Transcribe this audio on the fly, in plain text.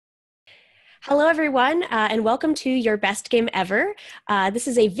Hello, everyone, and welcome to Your Best Game Ever. This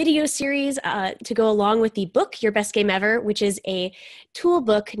is a video series to go along with the book Your Best Game Ever, which is a tool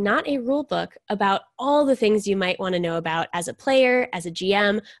book, not a rule book, about all the things you might want to know about as a player, as a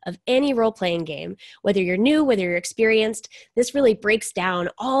GM of any role-playing game. Whether you're new, whether you're experienced, this really breaks down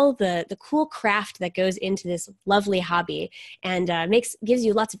all the cool craft that goes into this lovely hobby and gives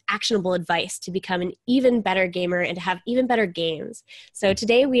you lots of actionable advice to become an even better gamer and to have even better games. So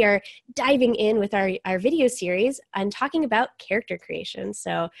today we are diving in with our video series and talking about character creation.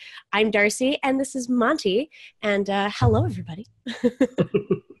 So I'm Darcy and this is Monte, and hello everybody.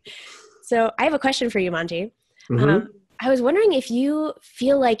 So I have a question for you, Monte. I was wondering if you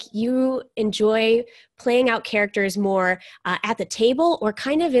feel like you enjoy playing out characters more at the table or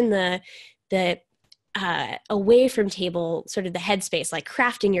kind of in the away from table, sort of the headspace, like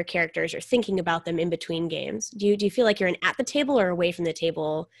crafting your characters or thinking about them in between games. Do you feel like you're an at the table or away from the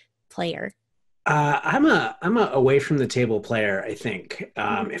table player? I'm a away from the table player, I think.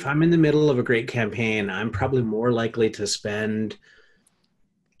 If I'm in the middle of a great campaign, I'm probably more likely to spend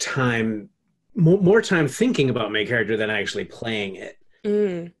time, more time thinking about my character than actually playing it.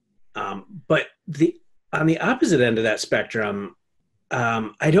 But on the opposite end of that spectrum,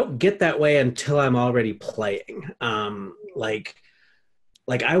 I don't get that way until I'm already playing.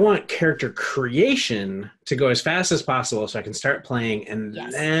 Like I want character creation to go as fast as possible so I can start playing, and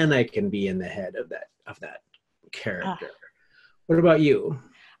Yes. then I can be in the head of that character. What about you?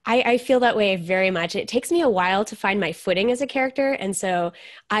 I feel that way very much. It takes me a while to find my footing as a character, and so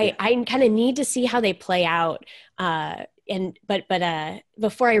I kind of need to see how they play out. But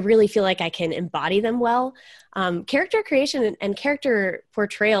before I really feel like I can embody them well, character creation and character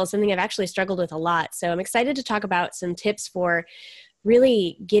portrayal is something I've actually struggled with a lot. So I'm excited to talk about some tips for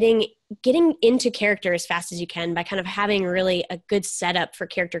really getting into character as fast as you can by kind of having really a good setup for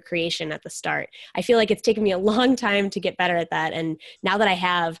character creation at the start. I feel like it's taken me a long time to get better at that. And now that I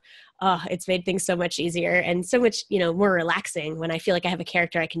have, it's made things so much easier and so much, more relaxing when I feel like I have a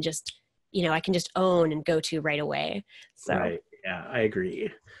character I can just own and go to right away. So. Right. Yeah, I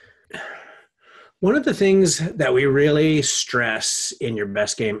agree. One of the things that we really stress in Your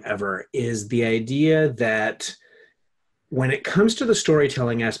Best Game Ever is the idea that when it comes to the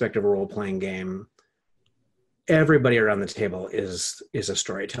storytelling aspect of a role-playing game, everybody around the table is a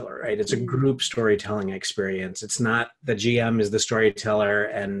storyteller, right? It's a group storytelling experience. It's not the GM is the storyteller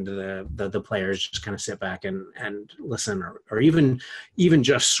and the players just kind of sit back and listen or even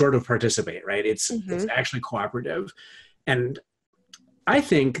just sort of participate, right? It's actually cooperative. And I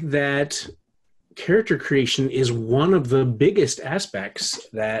think that character creation is one of the biggest aspects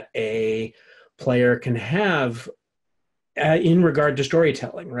that a player can have in regard to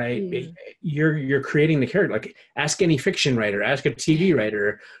storytelling, right? You're creating the character. Like, ask any fiction writer, ask a TV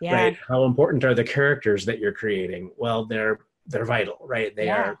writer, right? How important are the characters that you're creating? Well, they're vital, right? They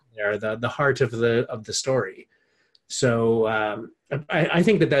are the heart of the story. So I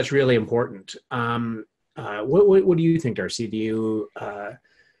think that's really important. What do you think, Darcy? Do you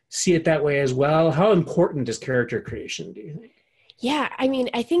see it that way as well? How important is character creation, do you think? Yeah, I mean,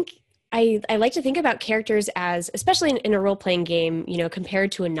 I think I like to think about characters as, especially in a role-playing game,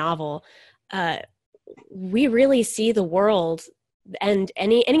 compared to a novel, we really see the world, and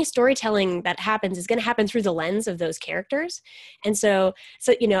any storytelling that happens is going to happen through the lens of those characters. And so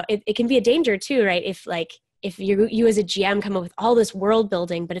it can be a danger too, right? If you as a GM come up with all this world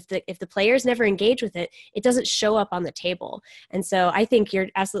building, but if the players never engage with it, it doesn't show up on the table. And so I think you're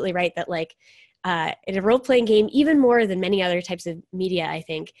absolutely right that in a role-playing game, even more than many other types of media, I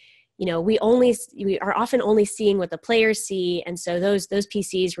think, we are often only seeing what the players see. And so those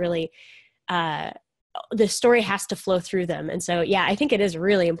PCs really, the story has to flow through them. And so, yeah, I think it is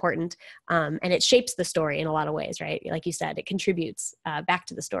really important. And it shapes the story in a lot of ways, right? Like you said, it contributes back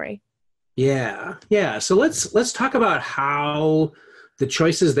to the story. Yeah. Yeah. So let's talk about how the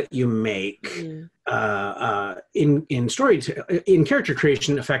choices that you make in character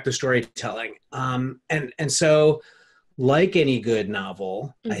creation affect the storytelling. And so, like any good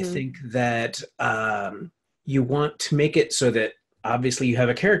novel, I think that you want to make it so that obviously you have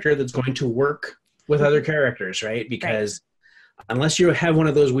a character that's going to work with other characters, right? Because unless you have one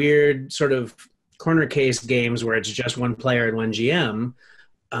of those weird sort of corner case games where it's just one player and one GM,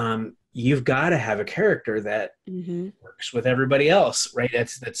 you've got to have a character that works with everybody else, right?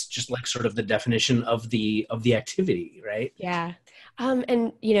 That's just like sort of the definition of the activity, right? Yeah.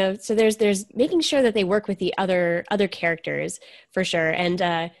 So there's making sure that they work with the other characters for sure.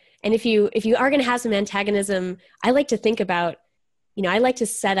 And if you are going to have some antagonism, I like to think about, I like to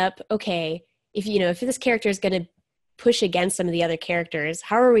set up, okay, if this character is going to push against some of the other characters,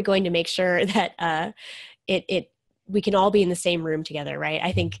 how are we going to make sure that we can all be in the same room together, right?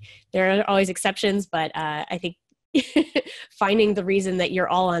 I think there are always exceptions, but I think finding the reason that you're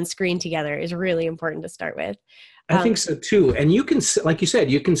all on screen together is really important to start with. I think so too. And you can, like you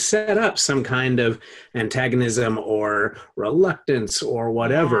said, you can set up some kind of antagonism or reluctance or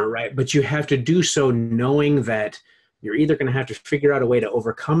whatever, right? But you have to do so knowing that you're either going to have to figure out a way to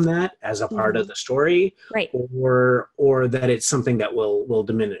overcome that as a part of the story, right, or that it's something that will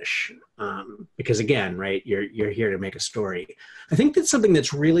diminish. Because again, right, you're here to make a story. I think that's something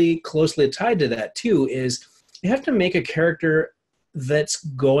that's really closely tied to that too, is you have to make a character that's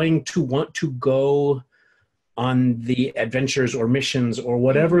going to want to go on the adventures or missions or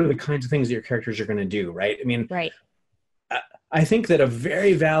whatever the kinds of things that your characters are going to do, right? I mean, right. I think that a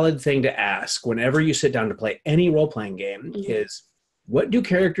very valid thing to ask whenever you sit down to play any role-playing game is, what do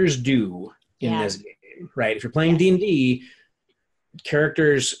characters do in this game, right? If you're playing D&D,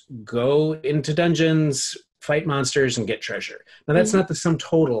 characters go into dungeons, fight monsters, and get treasure. Now, that's not the sum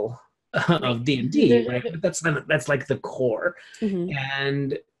total of D&D, right? But that's like the core.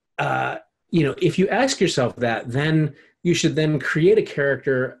 And, if you ask yourself that, then you should then create a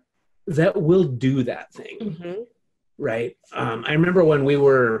character that will do that thing, right? I remember when we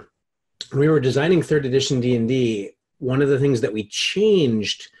were designing third edition D&D, one of the things that we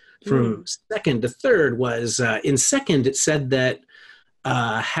changed from second to third was in second, it said that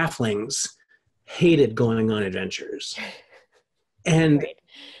halflings hated going on adventures. And,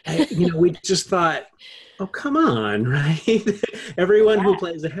 we just thought, oh, come on, right? Everyone who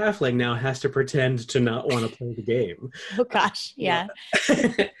plays a halfling now has to pretend to not want to play the game. Oh, gosh. Yeah.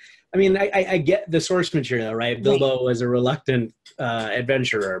 I mean, I get the source material, right? Bilbo was a reluctant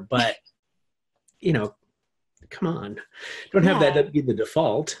adventurer, but, come on. Don't have that be the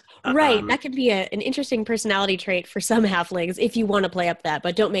default. Right. That could be an interesting personality trait for some halflings if you want to play up that,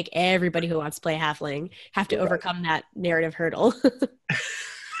 but don't make everybody who wants to play halfling have to overcome that narrative hurdle.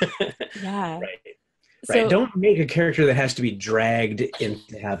 Right. Don't make a character that has to be dragged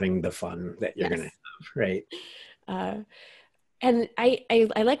into having the fun that you're going to have. Right. And I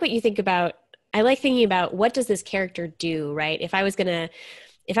like what you think about. I like thinking about, what does this character do, right? If I was gonna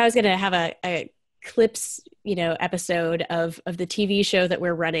have a clips, episode of the TV show that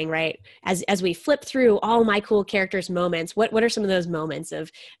we're running, right? As we flip through all my cool characters' moments, what are some of those moments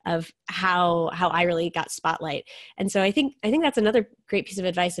of how I really got spotlight? And so I think that's another great piece of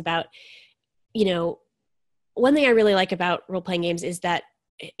advice about, one thing I really like about role-playing games is that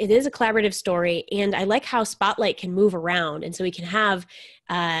it is a collaborative story, and I like how spotlight can move around, and so we can have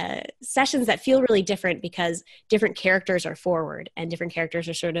sessions that feel really different because different characters are forward and different characters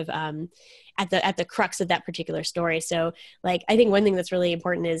are sort of at the crux of that particular story. So, like, I think one thing that's really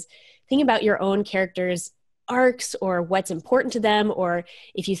important is thinking about your own characters' arcs or what's important to them, or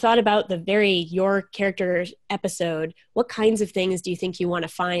if you thought about your character episode, what kinds of things do you think you want to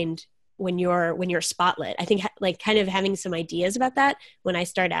find when you're spotlit? I think like kind of having some ideas about that when I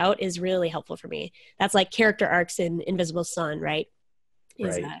start out is really helpful for me. That's like character arcs in Invisible Sun, right?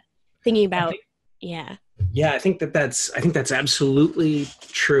 Thinking about, I think that's absolutely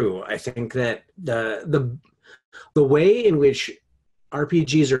true. I think that the way in which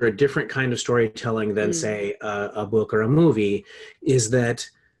RPGs are a different kind of storytelling than say a book or a movie is that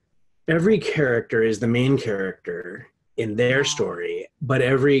every character is the main character in their story, but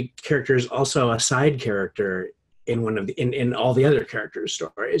every character is also a side character in in all the other characters'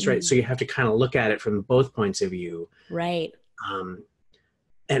 stories, right? So you have to kind of look at it from both points of view, right?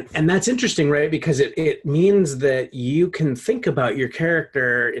 And that's interesting, right? Because it means that you can think about your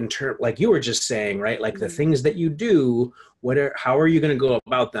character in terms, like you were just saying, right? Like the things that you do, how are you going to go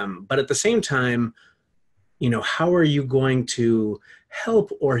about them? But at the same time, how are you going to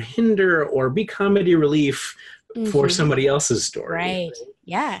help or hinder or be comedy relief for somebody else's story? Right.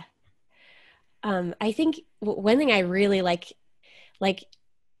 Yeah. I think one thing I really like,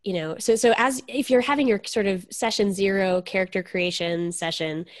 so as if you're having your sort of session 0 character creation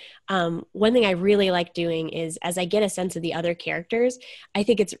session, one thing I really like doing is, as I get a sense of the other characters, I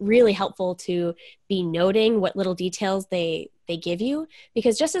think it's really helpful to be noting what little details they give you,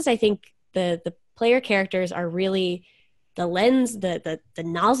 because just as I think the player characters are really the lens, the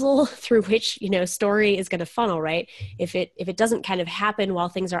nozzle through which, story is going to funnel, right? If it doesn't kind of happen while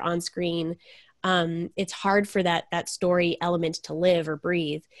things are on screen, it's hard for that story element to live or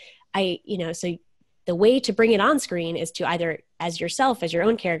breathe. So the way to bring it on screen is to either, as yourself, as your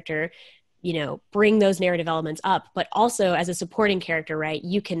own character, bring those narrative elements up, but also as a supporting character, right?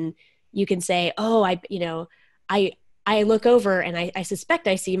 You can say, oh, I look over and I suspect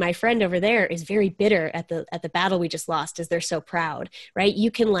I see my friend over there is very bitter at the battle we just lost, as they're so proud, right?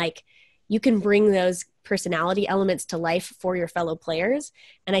 You can bring those personality elements to life for your fellow players.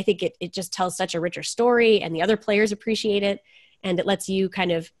 And I think it just tells such a richer story, and the other players appreciate it. And it lets you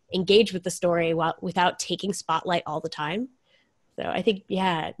kind of engage with the story without taking spotlight all the time. So I think,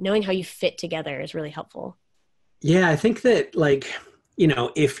 yeah, knowing how you fit together is really helpful. Yeah, I think that like,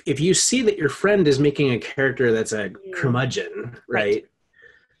 if you see that your friend is making a character that's a Mm. curmudgeon, Right. right?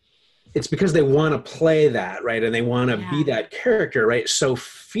 It's because they want to play that, right? And they want to be Yeah. that character, right? So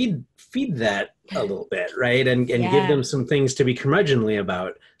feed that a little bit, right? And give Yeah. them some things to be curmudgeonly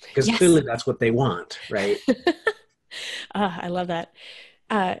about, because Yes. clearly that's what they want, right? I love that.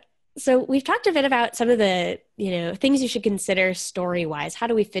 Uh, so we've talked a bit about some of the, things you should consider story-wise. How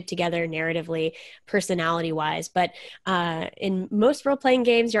do we fit together narratively, personality-wise? But in most role-playing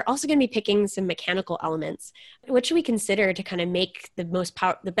games, you're also going to be picking some mechanical elements. What should we consider to kind of make the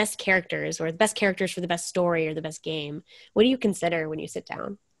best characters, or the best characters for the best story or the best game? What do you consider when you sit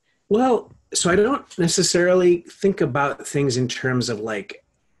down? Well, so I don't necessarily think about things in terms of like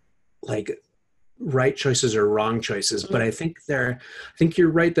right choices or wrong choices, but Mm, I think you're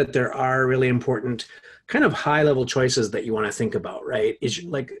right that there are really important kind of high level choices that you want to think about, right?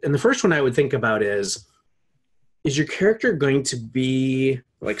 mhm, And the first one I would think about is your character going to be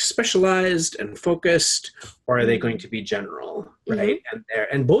like specialized and focused, or are they going mm, to be general, mhm. right?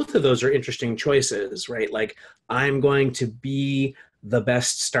 And both of those are interesting choices, right? Like I'm going to be the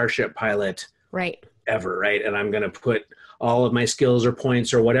best starship pilot Right. ever, right? And I'm going to put all of my skills or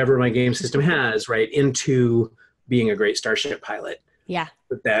points or whatever my game system has, right, into being a great starship pilot. Yeah.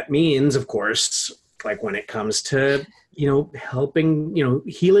 But that means, of course, like when it comes to, helping,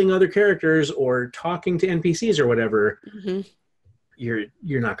 healing other characters or talking to NPCs or whatever, Hmm.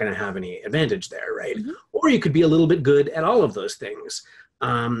 you're not going to have any advantage there, right? Hmm. Or you could be a little bit good at all of those things.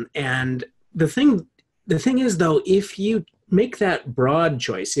 And the thing is, though, if you make that broad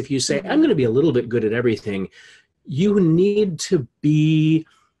choice, if you say I'm Hmm. going to be a little bit good at everything, you need to be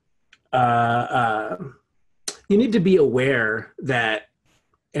uh, uh, you need to be aware that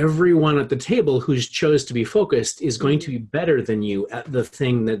everyone at the table who's chose to be focused is going to be better than you at the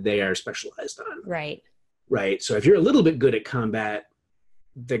thing that they are specialized on, Right. right? So if you're a little bit good at combat,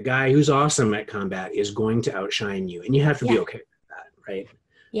 the guy who's awesome at combat is going to outshine you, and you have to be Yeah. okay with that, right?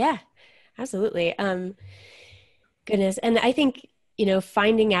 Yeah. Absolutely. Goodness. And I think,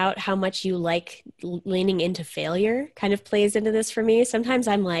 finding out how much you like leaning into failure kind of plays into this for me. Sometimes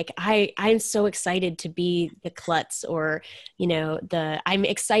I'm like, I'm so excited to be the klutz, or, I'm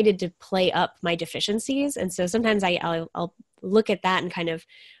excited to play up my deficiencies. And so sometimes I'll look at that and kind of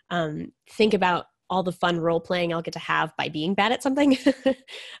think about all the fun role playing I'll get to have by being bad at something.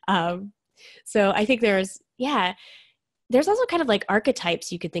 um, so I think there's also kind of like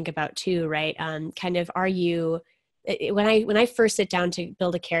archetypes you could think about too, right? Kind of, are you when I first sit down to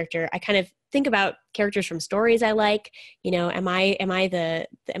build a character, I kind of think about characters from stories I like. Am I the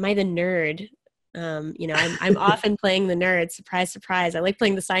nerd? I'm often playing the nerd. Surprise, surprise. I like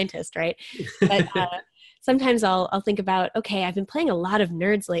playing the scientist, right? But sometimes I'll think about, okay, I've been playing a lot of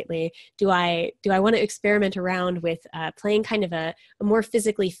nerds lately. Do I want to experiment around with playing kind of a more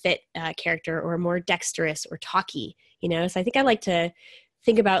physically fit character, or a more dexterous or talky? So I think I like to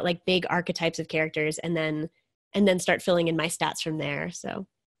think about like big archetypes of characters, and then start filling in my stats from there. So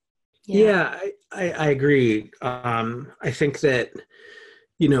yeah. Yeah, I agree. I think that,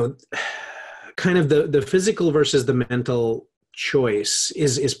 you know, kind of the physical versus the mental choice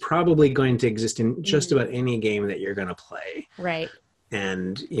is probably going to exist in just Mhm. about any game that you're going to play. Right.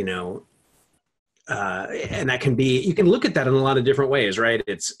 And, and that can be, you can look at that in a lot of different ways, right?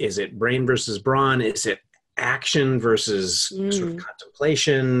 Is it brain versus brawn? Is it action versus sort of Mm.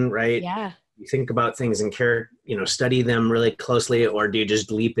 contemplation, right? Yeah. You think about things and study them really closely, or do you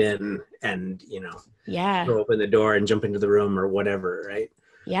just leap in and, Yeah. throw open the door and jump into the room or whatever, right?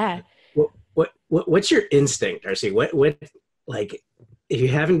 Yeah. What's your instinct, Darcy? What like if you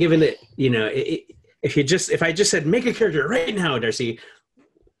haven't given it, if I just said make a character right now, Darcy,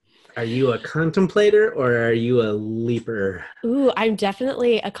 are you a contemplator or are you a leaper? Ooh, I'm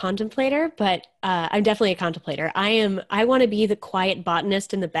definitely a contemplator, but I'm definitely a contemplator. I want to be the quiet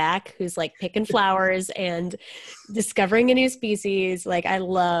botanist in the back who's like picking flowers and discovering a new species. Like I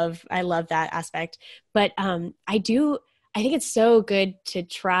love that aspect. But I think it's so good to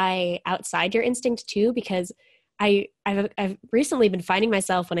try outside your instinct too, because I've recently been finding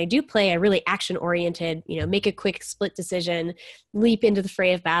myself when I do play a really action oriented, make a quick split decision, leap into the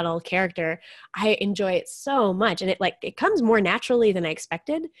fray of battle character. I enjoy it so much. And it comes more naturally than I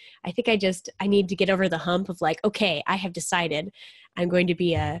expected. I think I need to get over the hump of like, okay, I have decided I'm going to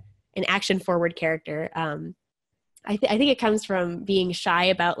be an action forward character. I think it comes from being shy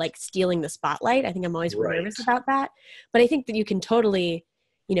about like stealing the spotlight. I think I'm always nervous about that, but I think that you can totally,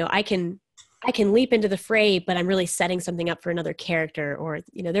 I can leap into the fray, but I'm really setting something up for another character, or,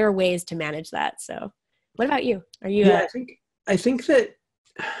 there are ways to manage that. So what about you? Are you, yeah, I think that,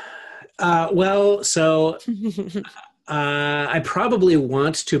 I probably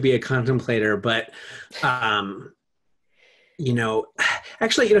want to be a contemplator, but,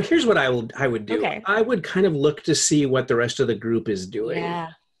 actually, here's what I would do. Okay. I would kind of look to see what the rest of the group is doing. Yeah.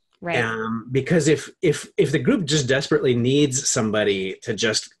 Right. Because if the group just desperately needs somebody to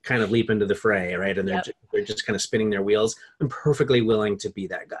just kind of leap into the fray, right, and they're just kind of spinning their wheels, I'm perfectly willing to be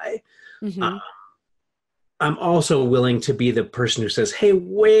that guy. Mm-hmm. I'm also willing to be the person who says, "Hey,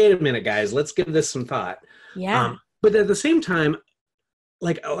 wait a minute, guys, let's give this some thought." Yeah. But at the same time,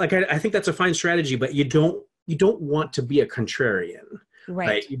 I think that's a fine strategy, but you don't want to be a contrarian.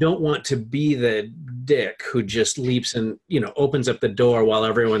 Right. You don't want to be the dick who just leaps and, opens up the door while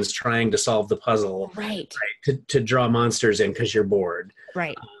everyone's trying to solve the puzzle. Right. To draw monsters in because you're bored.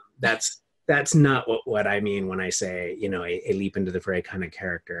 Right. That's not what I mean when I say, a leap into the fray kind of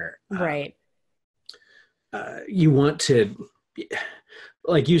character. Right. You want to,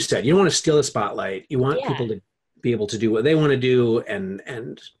 like you said, you don't want to steal the spotlight. You want people to be able to do what they want to do,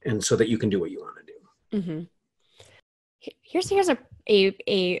 and so that you can do what you want to do. Mm-hmm. Here's a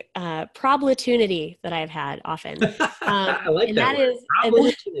problemtunity that I've had often. I like that word.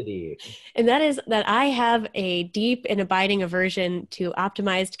 Problemtunity. And that is that I have a deep and abiding aversion to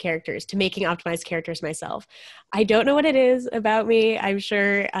optimized characters, to making optimized characters myself. I don't know what it is about me. I'm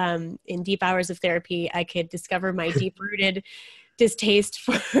sure in deep hours of therapy, I could discover my deep-rooted distaste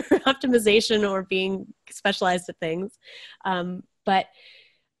for optimization or being specialized at things. But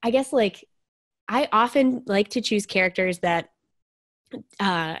I guess I often like to choose characters that,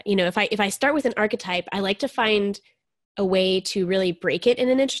 if I start with an archetype, I like to find a way to really break it in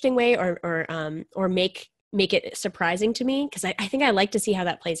an interesting way, or make it surprising to me, because I think I like to see how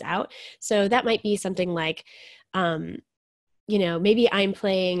that plays out. So that might be something like, maybe I'm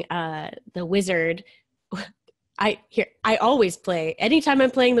playing the wizard. Anytime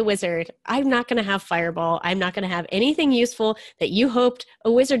I'm playing the wizard, I'm not going to have fireball. I'm not going to have anything useful that you hoped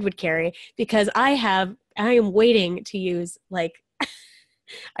a wizard would carry, because I am waiting to use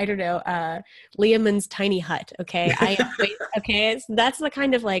I don't know, Liamon's tiny hut. Okay. Okay. So that's the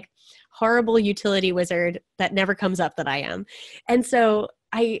kind of horrible utility wizard that never comes up that I am. And so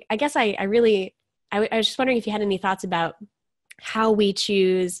I guess I was just wondering if you had any thoughts about how we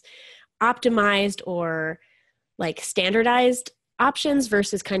choose optimized or standardized options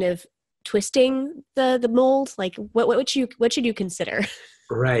versus kind of twisting the mold. What should you consider?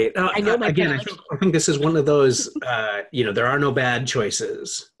 Right. I know I think this is one of those, there are no bad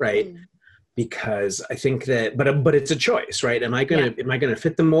choices, right? Mm. Because I think that, but it's a choice, right? Am I going to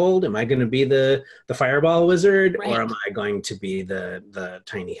fit the mold? Am I going to be the fireball wizard, right, or am I going to be the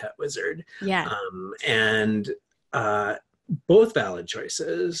tiny hut wizard? Yeah. Both valid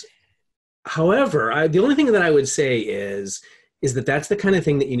choices. However, the only thing that I would say is that that's the kind of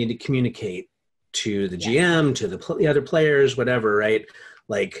thing that you need to communicate to the GM, to the other players, whatever, right?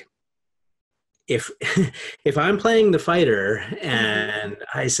 If I'm playing the fighter and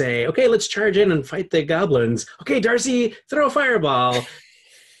I say, okay, let's charge in and fight the goblins. Okay, Darcy, throw a fireball.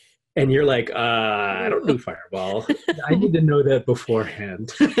 And you're like, I don't do fireball. I need to know that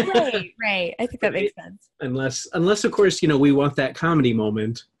beforehand. Right. I think that makes sense. Unless of course, we want that comedy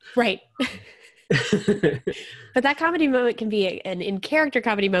moment. Right. But that comedy moment can be an in-character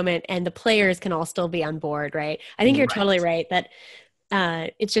comedy moment, and the players can all still be on board, right? I think you're totally right that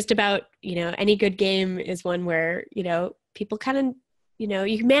it's just about, any good game is one where, people kind of,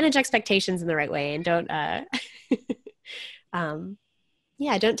 you can manage expectations in the right way and don't, don't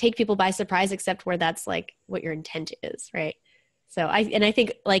take people by surprise, except where that's what your intent is, right? So I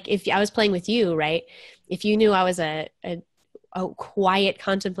think if I was playing with you, right, if you knew I was a quiet,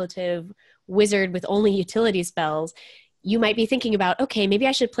 contemplative wizard with only utility spells, you might be thinking about, okay, maybe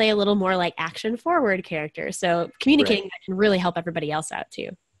I should play a little more action forward character. So communicating that can really help everybody else out too.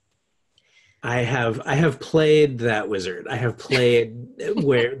 I have played that wizard. I have played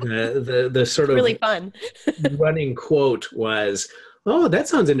where the sort of really fun running quote was, "Oh, that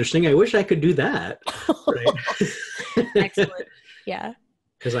sounds interesting. I wish I could do that." Right? Excellent. Yeah.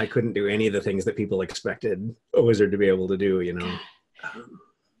 because I couldn't do any of the things that people expected a wizard to be able to do, you know.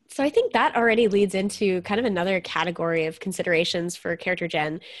 So I think that already leads into kind of another category of considerations for character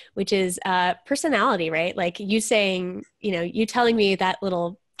gen, which is personality, right? Like you saying, you telling me that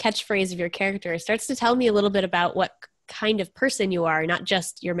little catchphrase of your character starts to tell me a little bit about what kind of person you are, not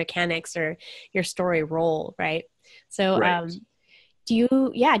just your mechanics or your story role, right? So Right. do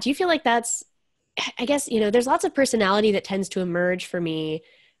you feel like that's, I guess, there's lots of personality that tends to emerge for me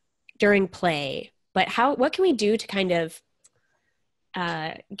during play, but what can we do to kind of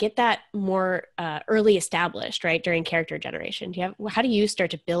get that more early established, right, during character generation? How do you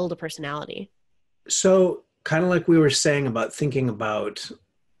start to build a personality? So kind of like we were saying about thinking about,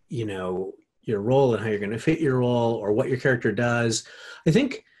 your role and how you're going to fit your role or what your character does. I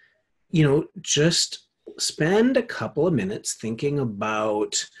think, just spend a couple of minutes thinking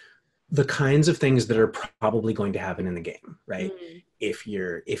about the kinds of things that are probably going to happen in the game, right? Mm, If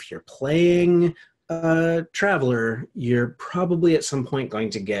you're playing a traveler, you're probably at some point going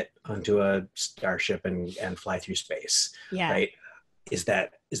to get onto a starship and fly through space, yeah, right? Is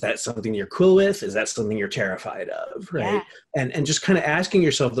that something you're cool with? Is that something you're terrified of, yeah, right? And just kind of asking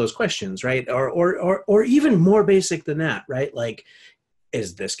yourself those questions, right? Or even more basic than that, right? Like,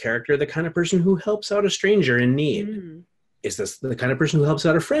 is this character the kind of person who helps out a stranger in need? mm, Is this the kind of person who helps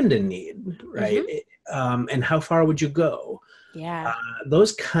out a friend in need, right? hmm, And how far would you go? yeah,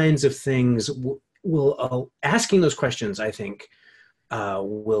 Those kinds of things will asking those questions, I think,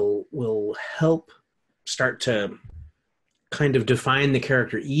 will help start to kind of define the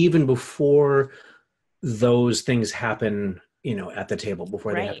character even before those things happen, at the table,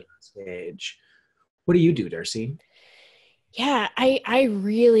 before they happen right. on stage. What do you do, Darcy? Yeah, I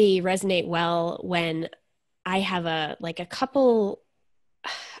really resonate well when I have a couple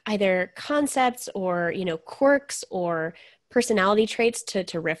either concepts or quirks or personality traits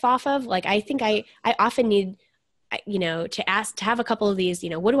to riff off of. Like I think I often need to have a couple of these.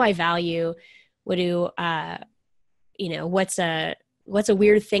 What do I value? What do what's a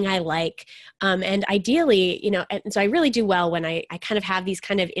weird thing I like? And ideally, and so I really do well when I kind of have these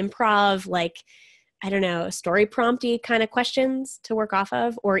kind of improv, like, I don't know, story prompty kind of questions to work off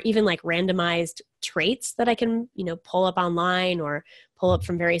of, or even like randomized traits that I can, pull up online or pull up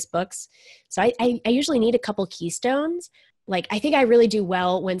from various books. So I usually need a couple keystones. Like, I think I really do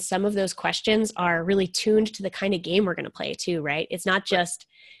well when some of those questions are really tuned to the kind of game we're going to play too, right? It's not just,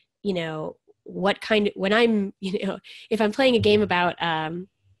 you know, when I'm, if I'm playing a game about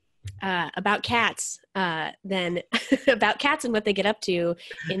cats, then about cats and what they get up to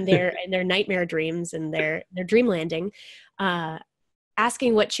in their nightmare dreams and their dream landing, uh,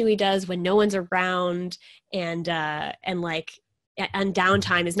 asking what Chewie does when no one's around and like and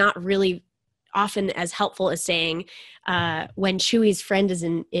downtime is not really often as helpful as saying when Chewie's friend is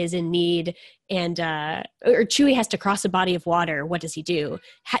in need and or Chewie has to cross a body of water, what does he do?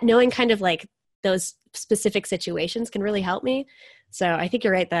 Knowing kind of like those specific situations can really help me. So I think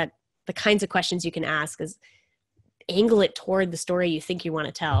you're right that the kinds of questions you can ask is angle it toward the story you think you want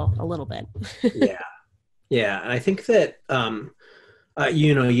to tell a little bit. Yeah, yeah, and I think that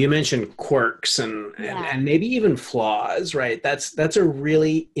you mentioned quirks and Yeah. and maybe even flaws, right? That's a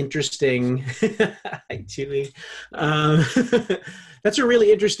really interesting. Hi, Chewie. Um, that's a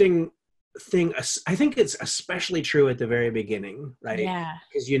really interesting thing. I think it's especially true at the very beginning, right? Yeah.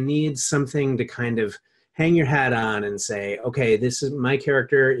 Because you need something to kind of hang your hat on and say, okay, this is my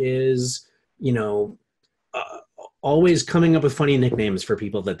character is, you know, uh, always coming up with funny nicknames for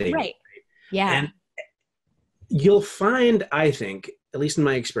people that they meet. Right. Yeah. And you'll find, I think, at least in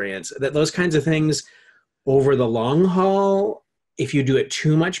my experience, that those kinds of things over the long haul, if you do it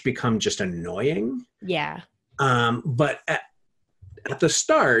too much, become just annoying. Yeah. But at the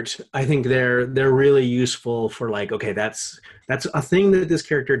start, I think they're really useful for like, okay, that's a thing that this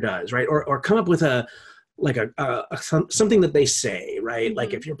character does, right? Or come up with something that they say, right? Like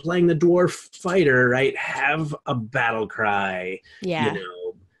Hmm. if you're playing the dwarf fighter, right, have a battle cry, you Yeah. know,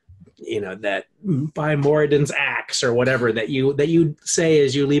 that by Moradin's axe or whatever that you say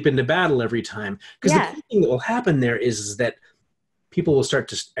as you leap into battle every time. Because the Yeah. cool thing that will happen there is that people will start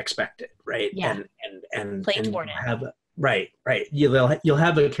to expect it, right? Yeah. And Play toward it. have right. You'll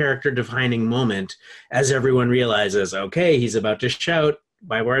have a character defining moment as everyone realizes, okay, he's about to shout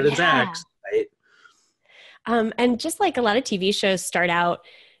by Moradin's Yeah. axe, right? And just like a lot of TV shows start out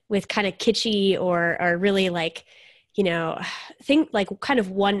with kind of kitschy or really like, you know, think like kind of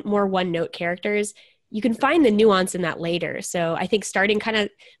one note characters. You can find the nuance in that later. So I think starting kind of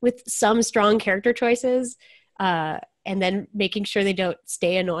with some strong character choices and then making sure they don't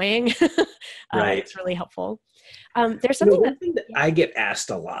stay annoying. Right. It's really helpful. There's You know, something one thing that I get asked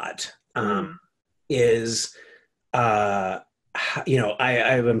a lot is, uh,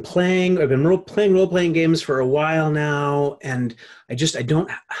 I've been playing role playing games for a while now, and I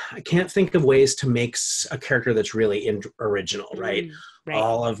can't think of ways to make a character that's really original, right? Right.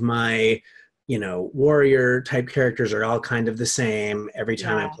 All of my, warrior type characters are all kind of the same. Every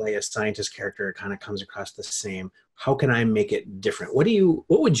time I Yeah. play a scientist character, it kind of comes across the same. How can I make it different? What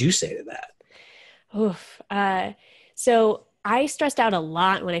would you say to that? Oof. So I stressed out a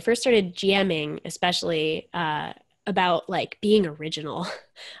lot when I first started GMing, especially about like being original.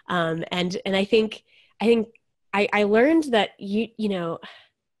 And I think I learned that I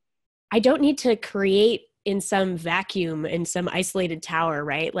don't need to create in some vacuum in some isolated tower,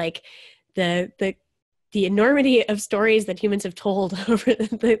 right? Like the enormity of stories that humans have told over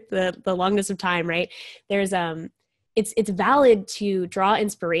the longness of time, right? There's it's valid to draw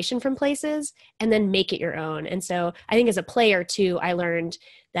inspiration from places and then make it your own. And so I think as a player too, I learned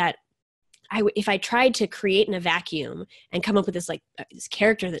that if I tried to create in a vacuum and come up with this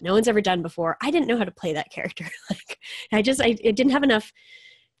character that no one's ever done before, I didn't know how to play that character. Like I didn't have enough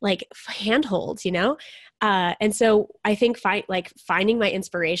like handholds, and so I think finding my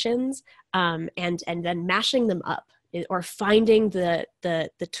inspirations, and then mashing them up, or finding the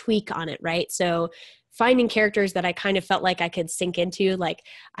tweak on it, right? So finding characters that I kind of felt like I could sink into. Like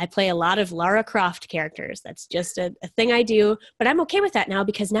I play a lot of Lara Croft characters. That's just a thing I do, but I'm okay with that now,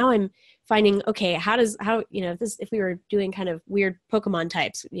 because now I'm finding, okay, if we were doing kind of weird Pokemon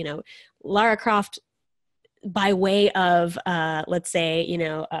types, Lara Croft by way of let's say,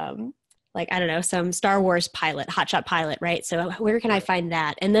 like, I don't know, some Star Wars pilot, hotshot pilot, right? So where can I find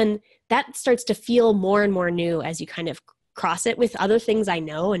that? And then that starts to feel more and more new as you kind of cross it with other things I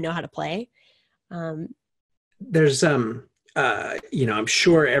know and know how to play. There's I'm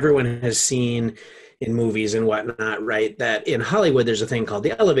sure everyone has seen in movies and whatnot, right, that in Hollywood there's a thing called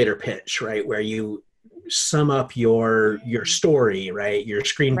the elevator pitch, right, where you sum up your story, right, your Right.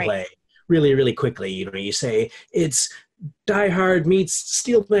 screenplay really, really quickly. You say it's Die Hard meets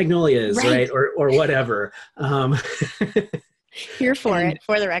Steel Magnolias, Right. right, or whatever. Here for And it,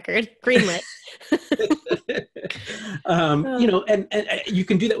 for the record. Greenlit. and you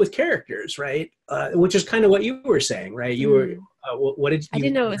can do that with characters, right? Which is kind of what you were saying, right? You were, what did I you?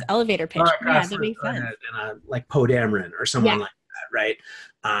 didn't know it was elevator pitch. Lara Yeah, Croft that makes sense. and like Poe Dameron or someone Yeah. like that, right?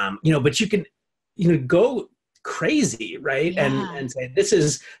 But you can, go crazy, right? Yeah. And say this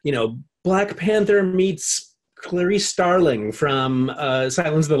is, Black Panther meets Clarice Starling from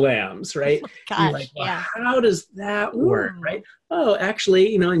Silence of the Lambs, right? And you're like, Gosh. well, Yeah. how does that work, right? Ooh. Oh,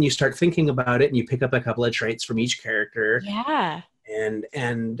 actually, and you start thinking about it, and you pick up a couple of traits from each character, Yeah. and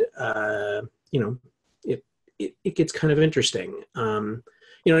it gets kind of interesting.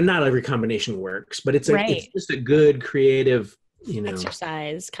 Not every combination works, but it's Right. just a good creative,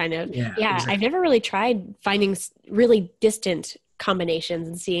 Exercise kind of. yeah, Yeah, I've exactly. never really tried finding really distant combinations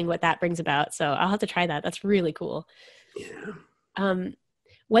and seeing what that brings about, so I'll have to try that. That's really cool. Yeah. um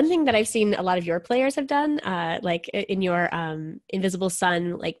One thing that I've seen a lot of your players have done, like in your Invisible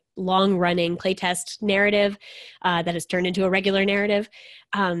Sun, like long running playtest narrative that has turned into a regular narrative,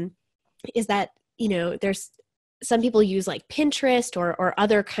 um, is that, there's some people use like Pinterest or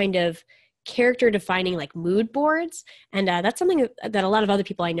other kind of character defining like mood boards. And that's something that a lot of other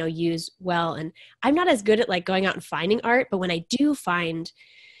people I know use well. And I'm not as good at like going out and finding art, but when I do find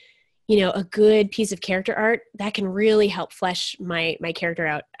a good piece of character art, that can really help flesh my character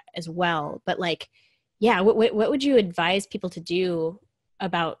out as well. But like, yeah, what would you advise people to do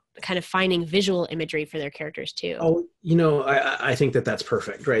about kind of finding visual imagery for their characters too? Oh, I think that's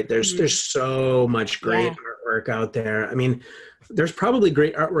perfect, right? There's Mhm. so much great Yeah. artwork out there. I mean, there's probably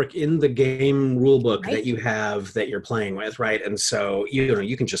great artwork in the game rule book Right. that you have that you're playing with, right? And so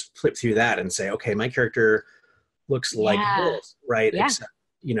you can just flip through that and say, okay, my character looks like Yeah. this, right? Yeah. Except,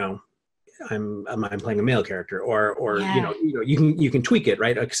 I'm playing a male character, or Yeah. you can tweak it,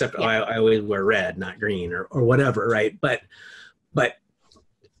 right? Except Yeah. I always wear red, not green, or whatever, right? But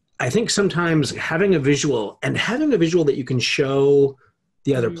I think sometimes having a visual that you can show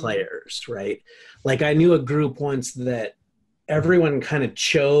the other Mm. players, right? Like I knew a group once that everyone kind of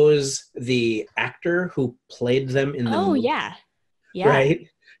chose the actor who played them in the Oh movie, yeah. Yeah. right?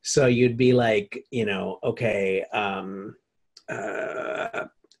 So you'd be like, okay,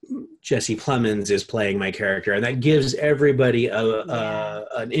 Jesse Plemons is playing my character, and that gives everybody Yeah.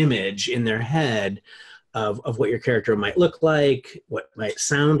 an image in their head of what your character might look like, what might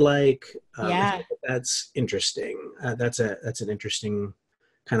sound like. I Yeah. think that's interesting. That's an interesting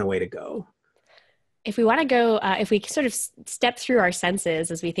kind of way to go. if we want to go, if we sort of step through our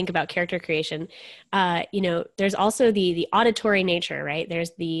senses as we think about character creation, there's also the auditory nature, right?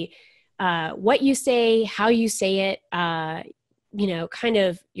 There's the what you say, how you say it, kind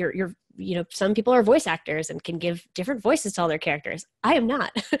of some people are voice actors and can give different voices to all their characters. I am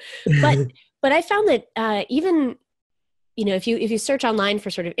not, but I found that even if you search online for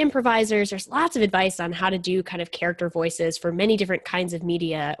sort of improvisers, there's lots of advice on how to do kind of character voices for many different kinds of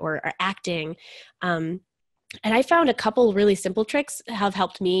media or acting. And I found a couple really simple tricks have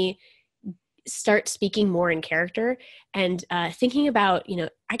helped me start speaking more in character and thinking about,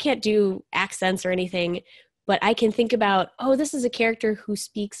 I can't do accents or anything, but I can think about, oh, this is a character who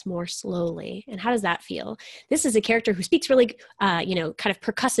speaks more slowly. And how does that feel? This is a character who speaks really, kind of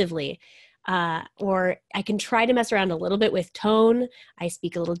percussively. Or I can try to mess around a little bit with tone. I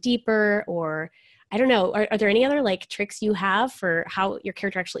speak a little deeper, or I don't know. Are there any other like tricks you have for how your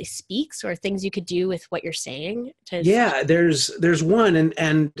character actually speaks, or things you could do with what you're saying? Yeah, there's one,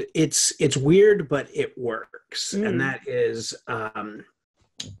 and it's weird, but it works, and that is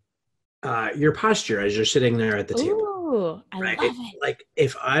your posture as you're sitting there at the table. Ooh, I right? love it. Like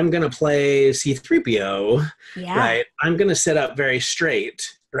if I'm gonna play C-3PO, Yeah. right, I'm gonna sit up very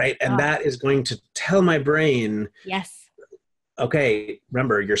straight, right, and that is going to tell my brain, yes, okay,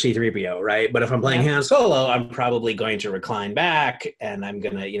 remember you're C-3PO, right? But if I'm playing Han Solo, I'm probably going to recline back, and I'm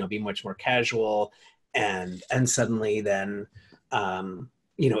gonna, be much more casual, and suddenly then,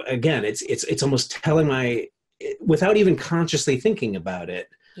 again, it's almost telling without even consciously thinking about it.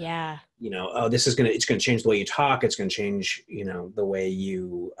 Yeah. Oh, it's going to change the way you talk. It's going to change, the way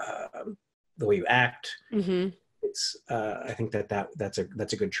you act. Mm-hmm. I think that's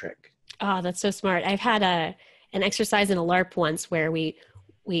a good trick. Oh, that's so smart. I've had an exercise in a LARP once where we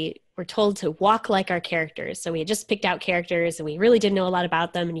were told to walk like our characters. So we had just picked out characters and we really didn't know a lot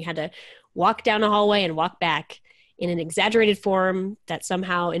about them. And you had to walk down a hallway and walk back in an exaggerated form that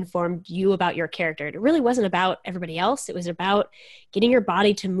somehow informed you about your character. It really wasn't about everybody else. It was about getting your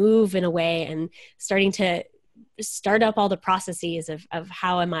body to move in a way and starting to start up all the processes of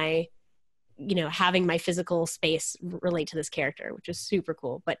how am I, having my physical space relate to this character, which is super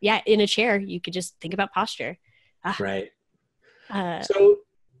cool. But yeah, in a chair, you could just think about posture. Right. So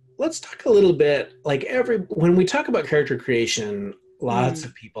let's talk a little bit, like when we talk about character creation, lots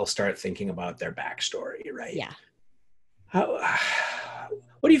of people start thinking about their backstory, right? Yeah.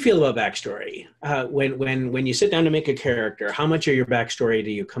 What do you feel about backstory? When you sit down to make a character, how much of your backstory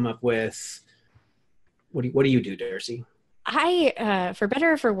do you come up with? What do you do, Darcy? I, for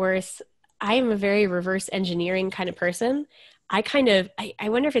better or for worse, I am a very reverse engineering kind of person. I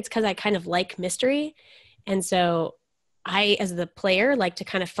wonder if it's because I kind of like mystery. And so I, as the player, like to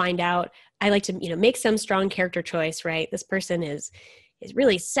kind of find out, I like to, make some strong character choice, right? This person is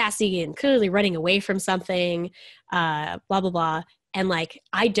really sassy and clearly running away from something, blah, blah, blah. And like,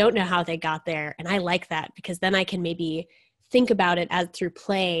 I don't know how they got there. And I like that because then I can maybe think about it as through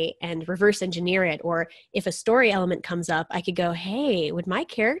play and reverse engineer it. Or if a story element comes up, I could go, hey, would my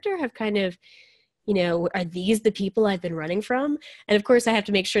character have kind of, are these the people I've been running from? And of course I have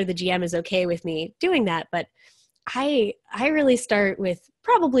to make sure the GM is okay with me doing that. But I really start with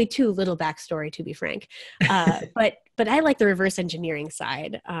probably too little backstory, to be frank. But I like the reverse engineering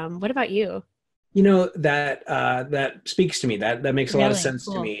side. What about you? That speaks to me. That makes a lot of sense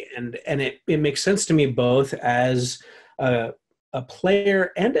to me, and it makes sense to me both as a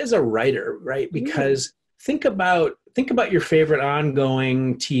player and as a writer, right? Because think about your favorite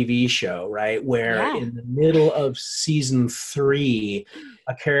ongoing TV show, right? Where in the middle of season 3,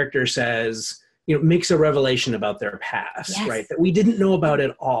 a character says, makes a revelation about their past, right? That we didn't know about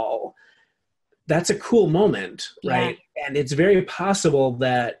at all. That's a cool moment, right? And it's very possible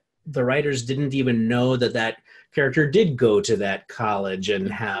that the writers didn't even know that character did go to that college and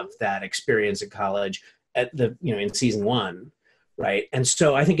have that experience at college at in season 1, right? And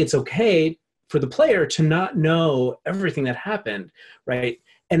so I think it's okay for the player to not know everything that happened, right?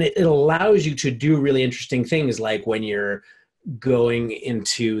 And it allows you to do really interesting things, like when you're going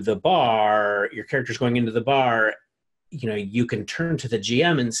into the bar, your character's going into the bar, you can turn to the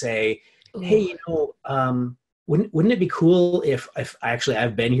GM and say, hey, wouldn't it be cool if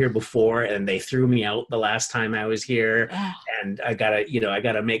I've been here before and they threw me out the last time I was here, and I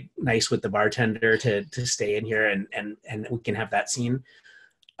gotta make nice with the bartender to stay in here, and we can have that scene.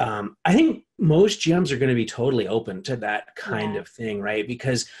 I think most GMs are going to be totally open to that kind of thing, right?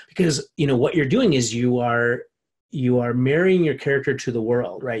 Because what you're doing is you are marrying your character to the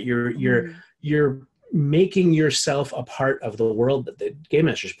world, right? You're making yourself a part of the world that the game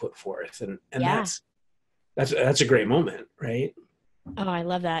masters put forth, and that's a great moment, right? Oh, I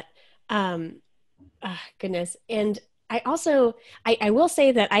love that. Ah, goodness. And I also, I will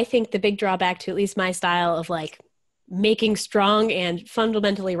say that I think the big drawback to at least my style of like making strong and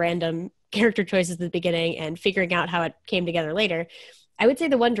fundamentally random character choices at the beginning and figuring out how it came together later, I would say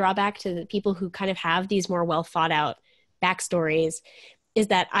the one drawback to the people who kind of have these more well thought out backstories is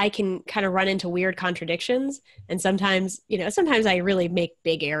that I can kind of run into weird contradictions. And sometimes, sometimes I really make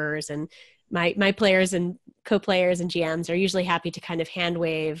big errors, and my players and co-players and GMs are usually happy to kind of hand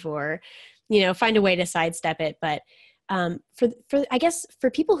wave or, find a way to sidestep it. But for I guess for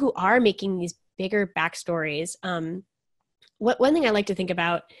people who are making these bigger backstories, one thing I like to think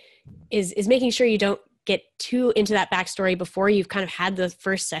about is making sure you don't get too into that backstory before you've kind of had the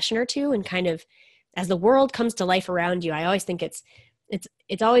first session or two, and kind of as the world comes to life around you. I always think it's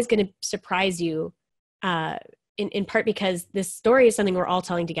always going to surprise you, in part because this story is something we're all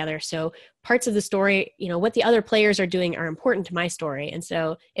telling together. So parts of the story, what the other players are doing are important to my story. And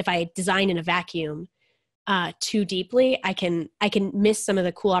so if I design in a vacuum too deeply, I can miss some of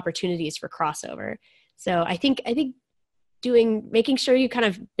the cool opportunities for crossover. So I think making sure you kind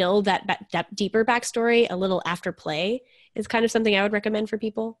of build that deeper backstory a little after play is kind of something I would recommend for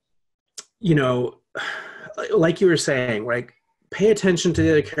people. Like you were saying, right? Pay attention to the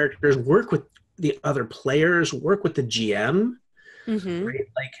other characters, work with the other players, work with the GM, Mm-hmm. right?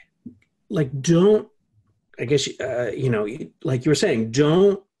 Like don't, I guess, like you were saying,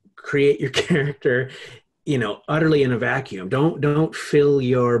 don't create your character, utterly in a vacuum. Don't fill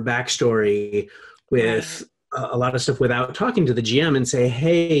your backstory with Right. a lot of stuff without talking to the GM and say,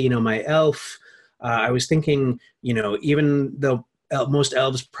 hey, my elf, I was thinking, even though most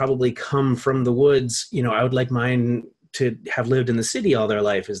elves probably come from the woods, I would like mine to have lived in the city all their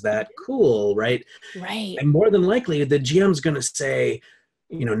life. Is that cool, right? Right. And more than likely, the GM's going to say,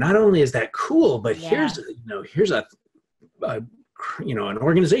 not only is that cool, but Yeah. here's a an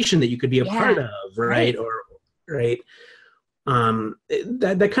organization that you could be a part Yeah. of, right? Right. Or right.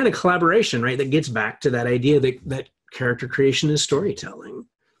 That kind of collaboration, right? That gets back to that idea that character creation is storytelling.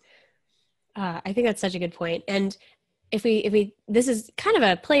 I think that's such a good point. And if we this is kind of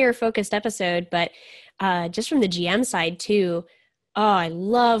a player focused episode, but just from the GM side too, oh, I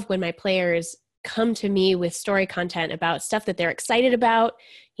love when my players come to me with story content about stuff that they're excited about.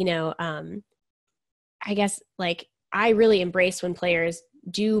 You know, I guess like I really embrace when players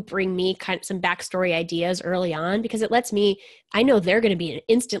do bring me kind of some backstory ideas early on, because it lets me, I know they're going to be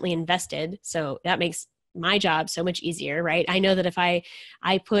instantly invested. So that makes my job so much easier, right? I know that if I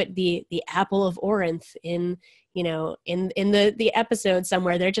put the apple of Orinth in, in the episode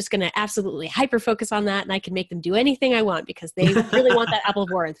somewhere, they're just going to absolutely hyper focus on that, and I can make them do anything I want because they really want that apple of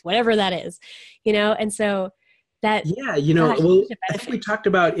Orinth, whatever that is, and so that, Yeah, gosh, well, such a I think we benefit. talked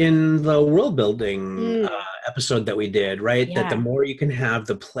about in the world building Mm, episode that we did, right? That the yeah, more you can have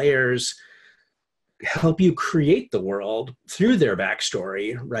the players help you create the world through their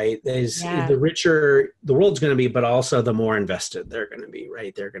backstory, right? Is yeah. the richer the world's going to be, but also the more invested they're going to be,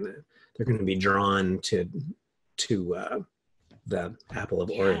 right? They're going to be drawn to the apple of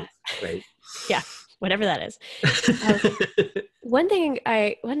Yeah. Orange, right? Yeah, whatever that is. Um, one thing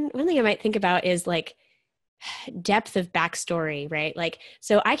I might think about is like depth of backstory, right? Like,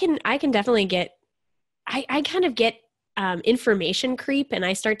 so I can definitely get, I kind of get information creep, and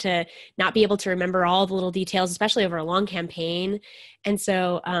I start to not be able to remember all the little details, especially over a long campaign. And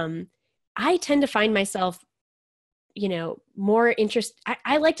so I tend to find myself, more interest.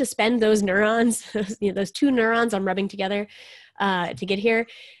 I like to spend those neurons, those two neurons I'm rubbing together to get here,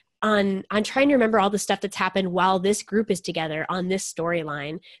 on trying to remember all the stuff that's happened while this group is together on this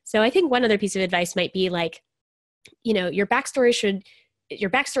storyline. So I think one other piece of advice might be like, your backstory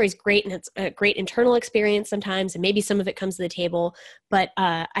is great, and it's a great internal experience sometimes, and maybe some of it comes to the table. But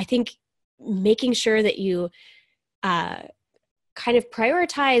I think making sure that you uh, kind of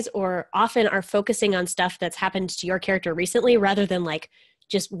prioritize or often are focusing on stuff that's happened to your character recently, rather than like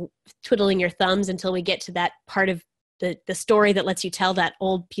just twiddling your thumbs until we get to that part of the story that lets you tell that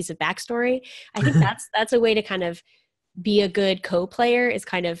old piece of backstory. I think that's a way to kind of be a good co-player, is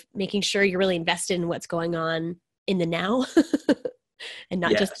kind of making sure you're really invested in what's going on in the now and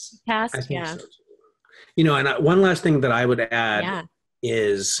not just Yes, I past. think Yeah. so too. And one last thing that I would add Yeah.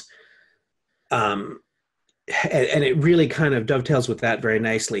 is, um, and it really kind of dovetails with that very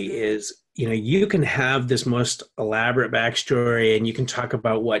nicely, is you can have this most elaborate backstory, and you can talk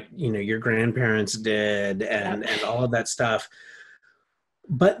about what your grandparents did, Yep. and all of that stuff,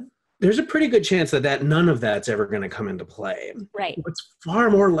 but there's a pretty good chance that none of that's ever going to come into play. Right. What's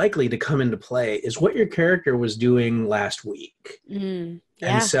far more likely to come into play is what your character was doing last week. And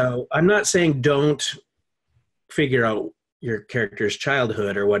Yeah. so I'm not saying don't figure out your character's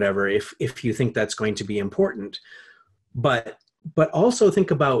childhood or whatever, if you think that's going to be important. But also think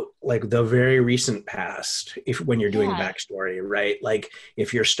about like the very recent past, if when you're doing Yeah. backstory, right? Like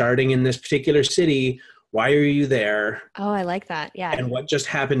if you're starting in this particular city, why are you there, Oh, I like that. Yeah. and what just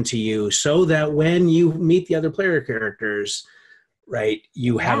happened to you, so that when you meet the other player characters, right,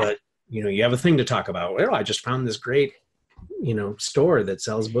 you have Yeah. a, you have a thing to talk about. Well, I just found this great, store that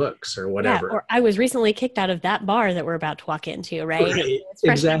sells books or Yeah. whatever. Or I was recently kicked out of that bar that we're about to walk into, right? Right, It's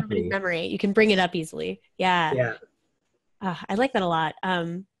fresh in everybody's exactly. memory. You can bring it up easily. Yeah. Yeah. I like that a lot.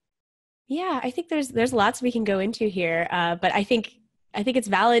 Yeah, I think there's lots we can go into here, but I think it's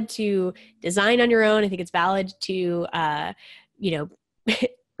valid to design on your own. I think it's valid to you know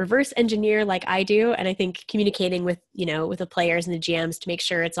reverse engineer like I do, and I think communicating with with the players and the GMs to make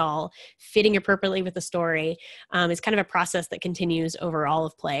sure it's all fitting appropriately with the story is kind of a process that continues over all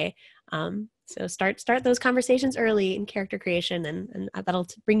of play. So start those conversations early in character creation, and that'll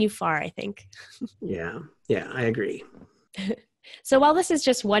bring you far, I think. Yeah. Yeah, I agree. So while this is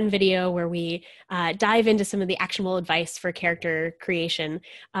just one video where we dive into some of the actionable advice for character creation,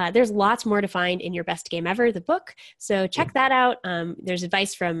 there's lots more to find in Your Best Game Ever, the book. So check that out. There's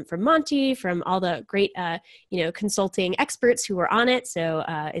advice from Monte, from all the great consulting experts who were on it. So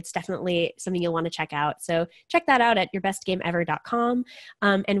it's definitely something you'll want to check out. So check that out at yourbestgameever.com.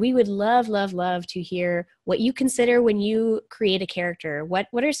 And we would love, love, love to hear what you consider when you create a character. What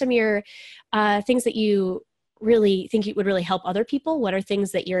are some of your things that you really think it would really help other people? What are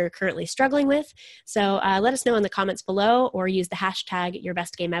things that you're currently struggling with? So let us know in the comments below, or use the hashtag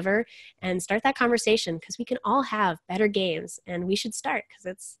 #YourBestGameEver and start that conversation, because we can all have better games, and we should start, because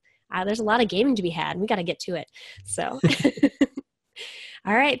it's there's a lot of gaming to be had, and we got to get to it. So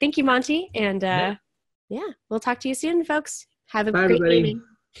all right, thank you, Monty, and Yeah. yeah, we'll talk to you soon, folks. Have a Bye, great everybody.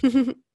 gaming.